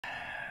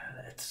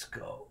Let's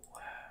go.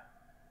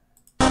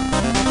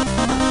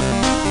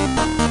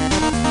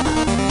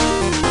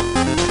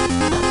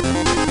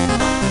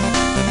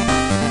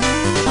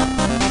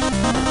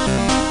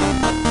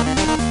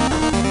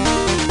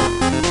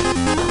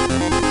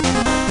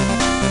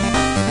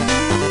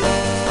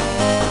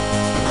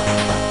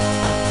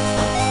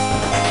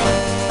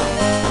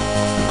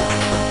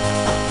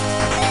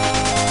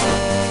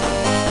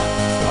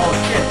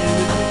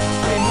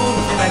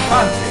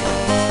 Country.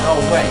 No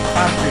way,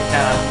 country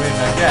cannot win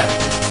again.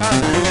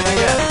 Country win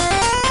again.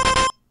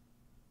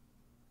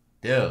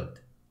 Dude.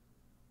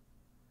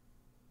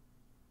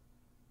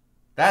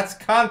 That's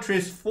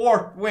country's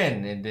 4th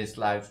win in this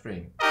live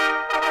stream.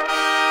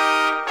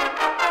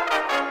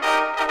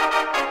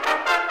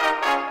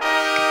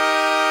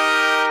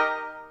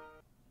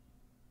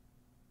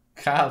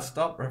 Kyle,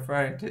 stop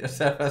referring to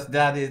yourself as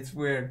daddy, it's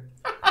weird.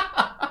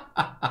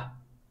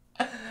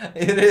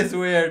 It is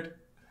weird.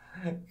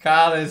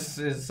 Kyle is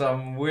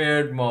some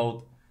weird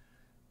mode.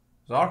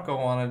 Zarko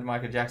wanted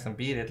Michael Jackson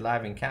beat it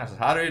live in Kansas.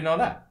 How do you know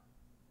that?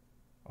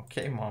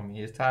 Okay, mommy,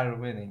 he's tired of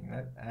winning.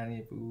 Let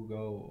Annie Boo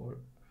go or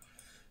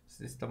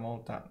System all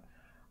time.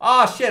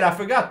 Oh shit, I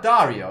forgot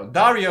Dario.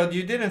 Dario,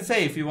 you didn't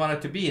say if you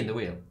wanted to be in the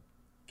wheel.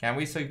 Can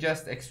we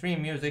suggest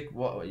extreme music?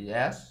 What?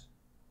 Yes.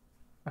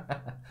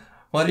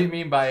 What do you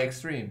mean by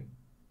extreme?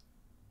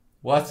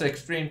 What's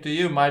extreme to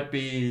you might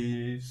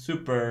be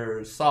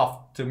super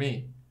soft to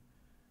me.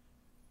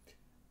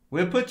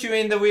 We'll put you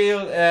in the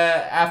wheel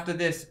after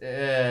this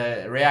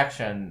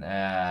reaction,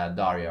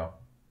 Dario.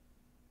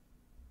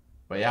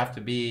 But you have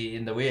to be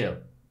in the wheel.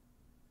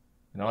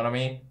 You know what I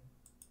mean?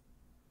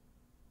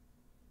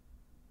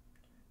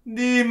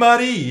 Di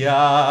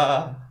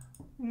Maria,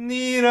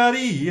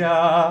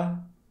 Niraria,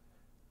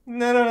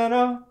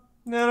 Narara,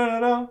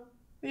 Narara,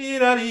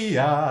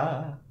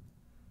 Iraria,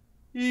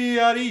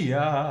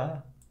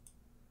 Iaria.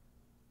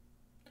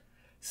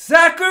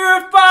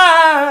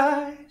 Sacrifice.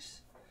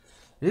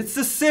 It's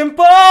a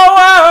simple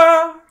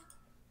word.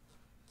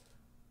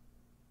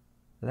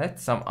 Let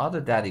some other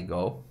daddy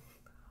go.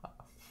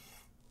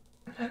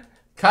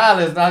 Kyle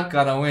is not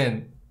gonna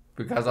win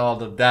because of all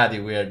the daddy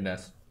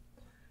weirdness.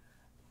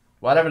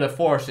 Whatever the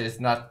force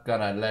is not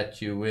gonna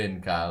let you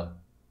win, Kyle.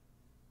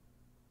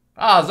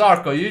 Ah,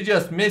 Zarko, you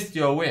just missed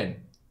your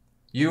win.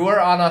 You were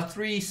on a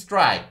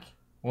 3-strike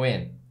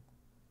win.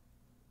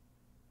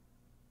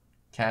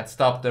 Can't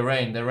stop the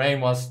rain. The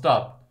rain was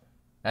stopped.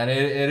 And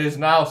it is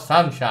now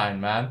sunshine,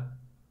 man.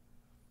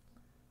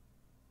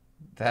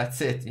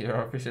 That's it.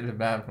 You're officially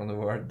banned from the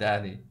word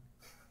daddy.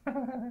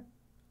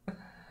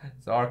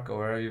 Zarko,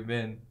 where have you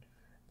been?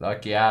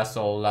 Lucky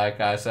asshole,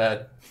 like I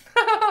said.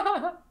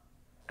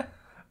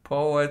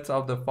 Poets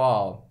of the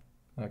Fall.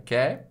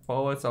 Okay?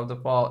 Poets of the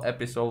Fall,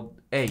 episode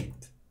 8.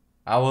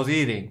 I was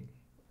eating.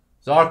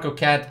 Zarko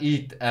can't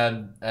eat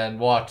and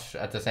watch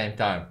at the same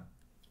time.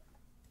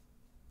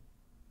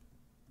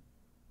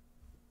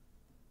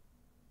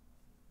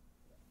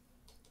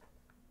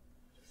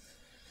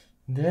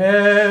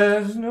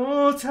 There's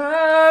no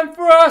time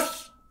for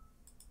us.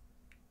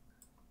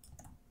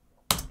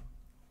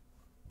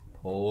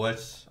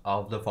 Poets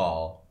of the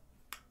Fall.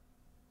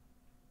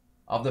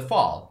 Of the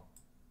fall?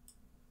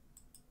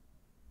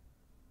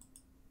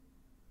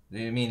 Do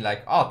you mean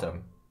like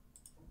autumn?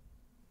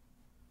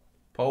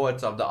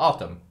 Poets of the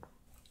autumn?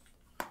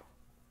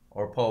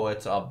 Or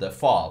poets of the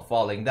fall,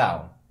 falling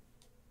down?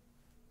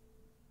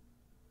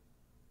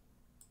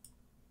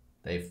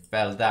 They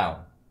fell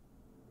down.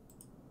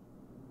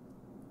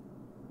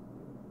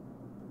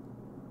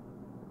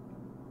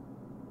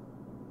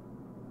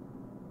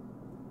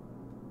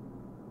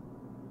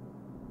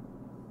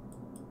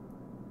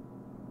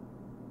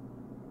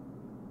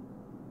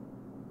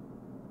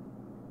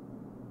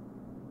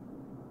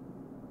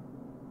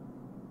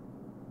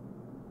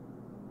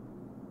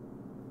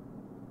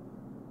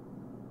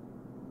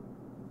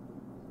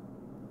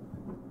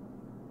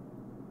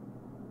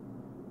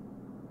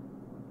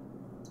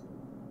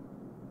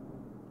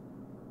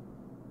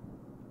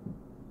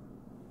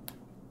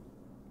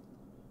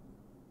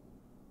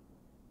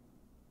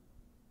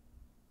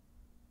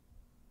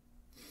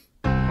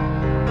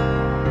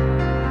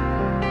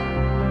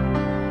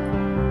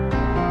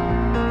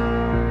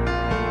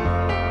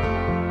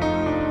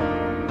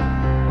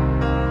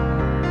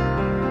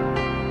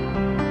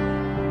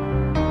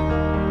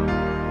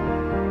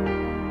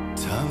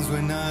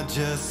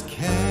 Just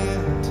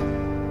can't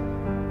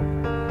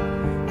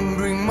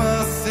bring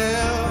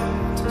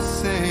myself to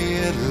say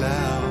it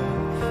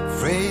loud.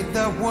 Afraid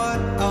that what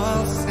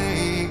I'll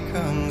say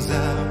comes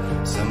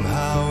out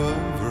somehow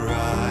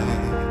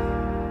right.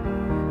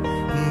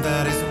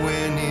 That is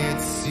when it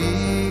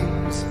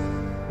seems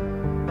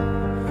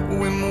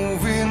we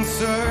move in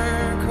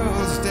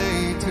circles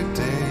day to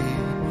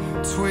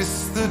day,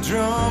 twist the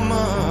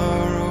drama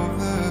of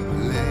the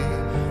play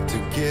to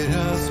get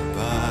us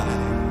by.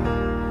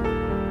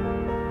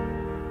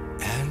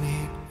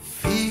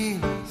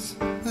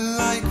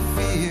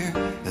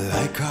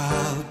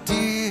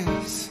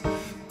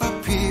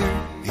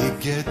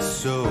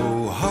 So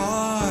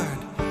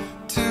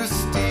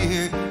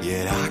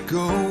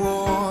go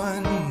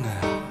on?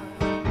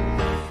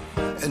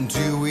 And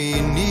do we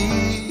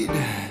need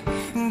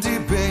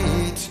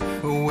debate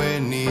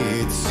when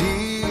it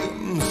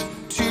seems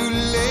too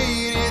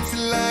late? It's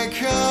like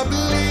I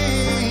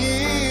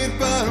bleed,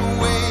 but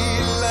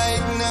wait,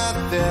 like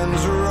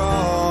nothing's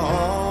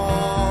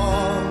wrong.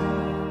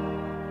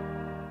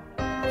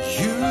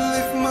 You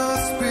lift my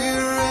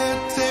spirit,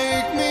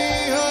 take me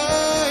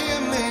high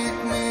and make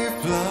me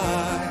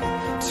fly.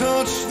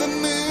 Touch the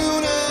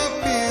moon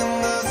up in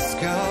the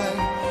sky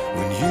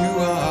when you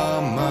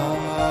are mine.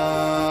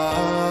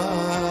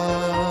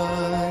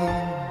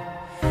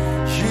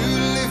 You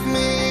lift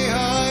me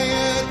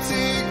higher,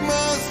 take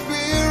my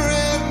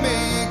spirit,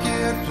 make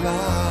it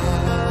fly.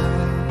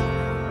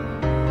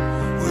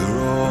 Where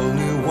all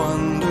new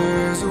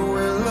wonders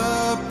will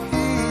appear.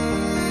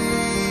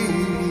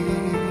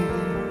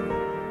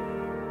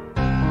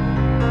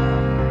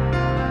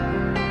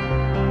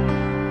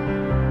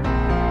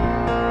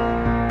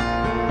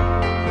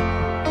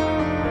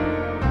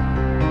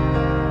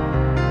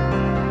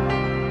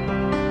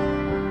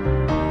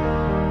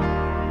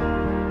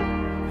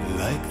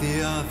 Like the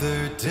other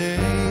day,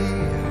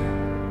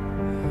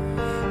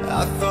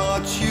 I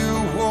thought you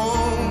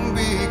won't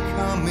be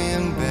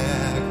coming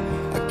back.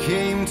 I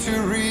came to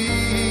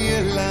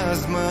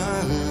realize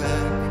my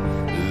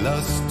lack,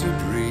 lust to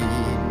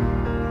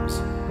dreams,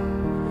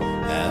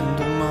 and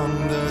among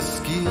the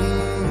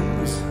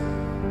schemes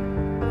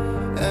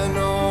and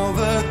all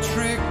the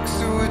tricks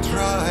we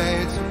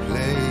tried to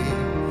play,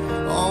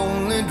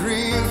 only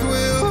dreams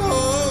will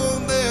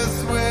hold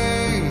this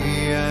way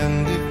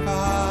and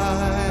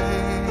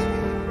divide.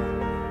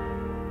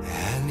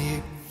 And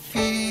it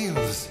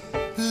feels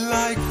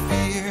like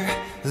fear,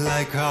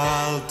 like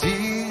all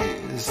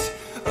disappear.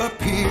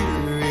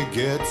 It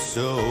gets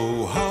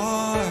so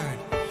hard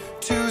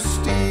to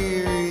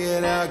steer,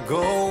 yet I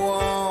go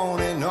on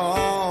and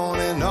on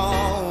and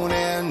on.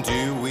 And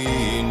do we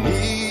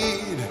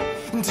need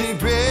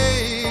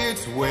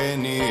debates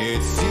when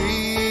it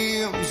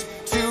seems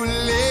too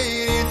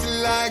late? It's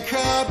like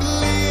I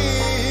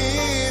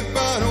bleed,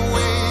 but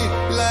wait,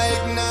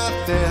 like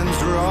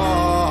nothing's wrong.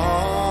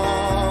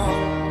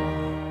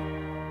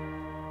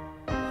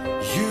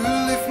 You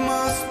lift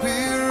my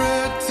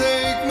spirit,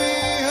 take me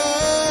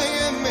high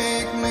and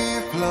make me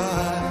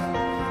fly.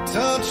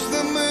 Touch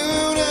the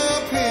moon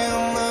up in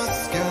the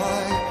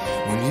sky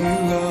when you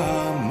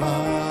are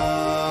mine.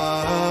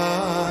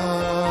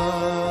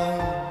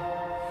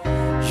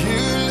 You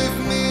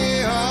lift me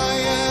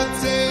higher,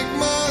 take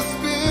my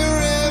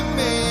spirit,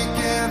 make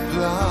it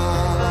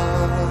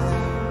fly.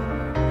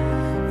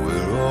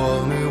 Where all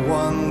new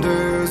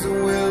wonders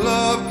will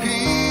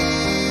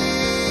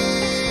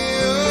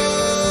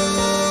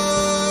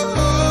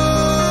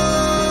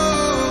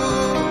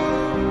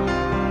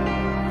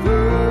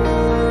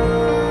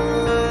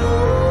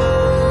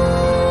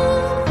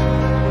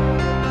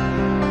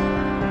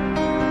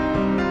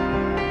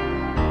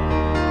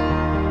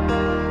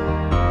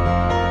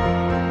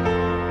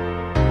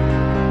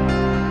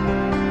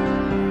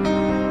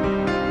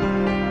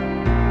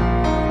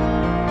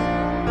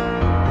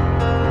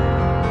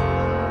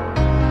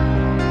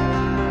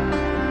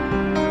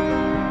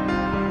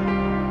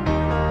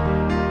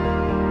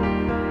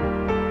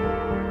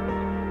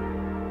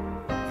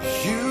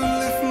You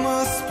lift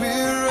my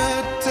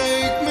spirit,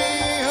 take me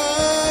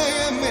high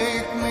and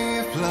make me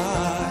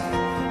fly.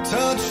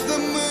 Touch the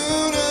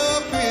moon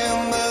up in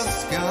the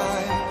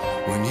sky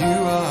when you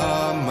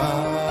are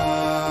mine.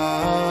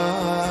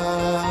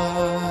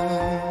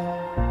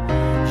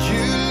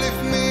 You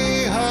lift me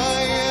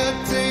higher,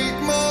 take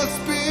my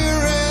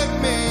spirit,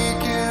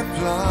 make it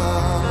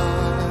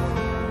fly.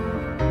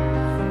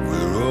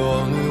 Where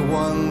all new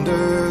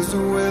wonders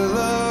will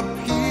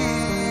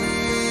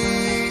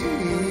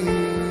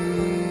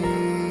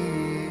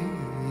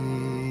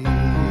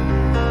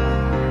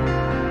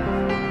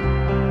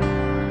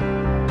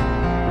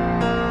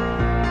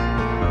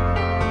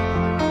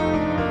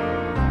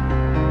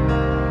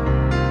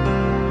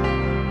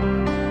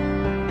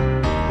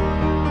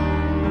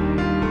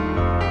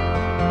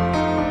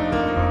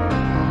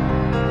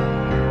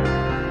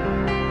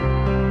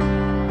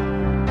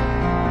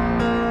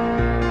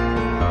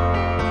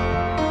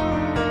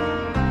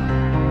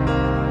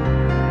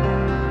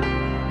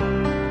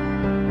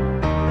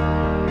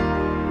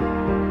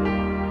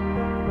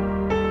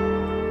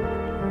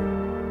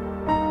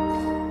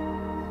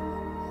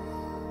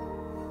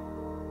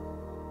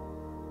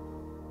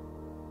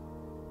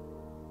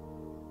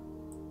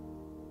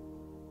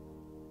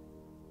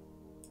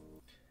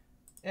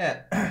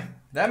Yeah,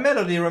 that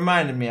melody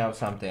reminded me of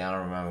something. I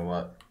don't remember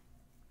what.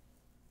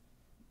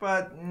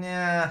 But,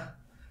 yeah.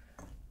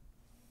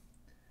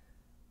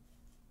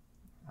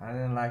 I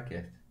didn't like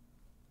it.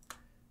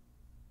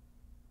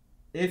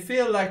 It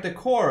feels like the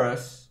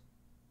chorus,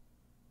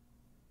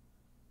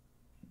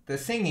 the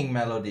singing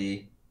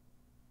melody,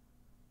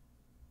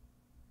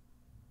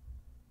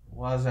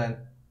 wasn't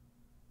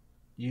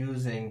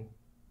using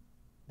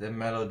the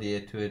melody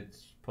to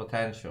its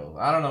potential.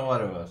 I don't know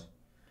what it was.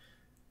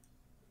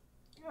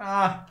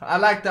 I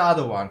like the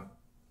other one.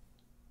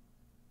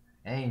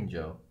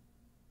 Angel.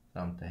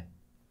 Something.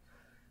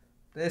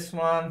 This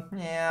one,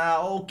 yeah,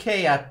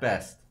 okay at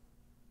best.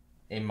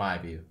 In my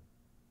view.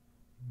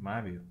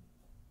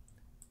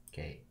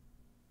 Okay.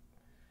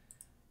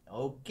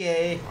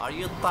 Okay. Are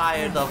you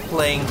tired of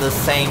playing the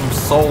same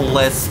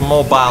soulless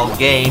mobile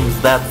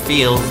games that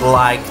feels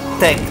like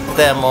tech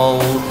demo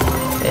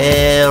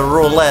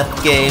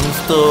roulette games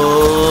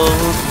to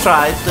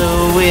try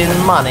to win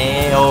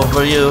money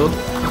over you?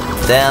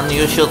 Then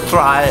you should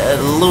try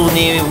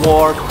Luni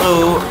War 2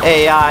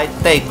 AI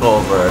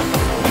Takeover,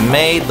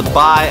 made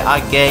by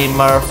a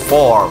gamer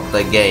for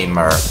the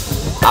gamer.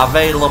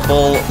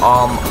 Available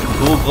on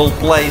Google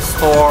Play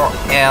Store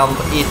and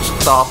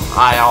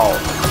itch.io.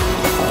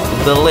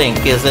 The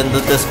link is in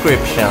the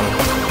description.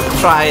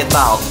 Try it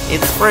out,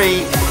 it's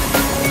free.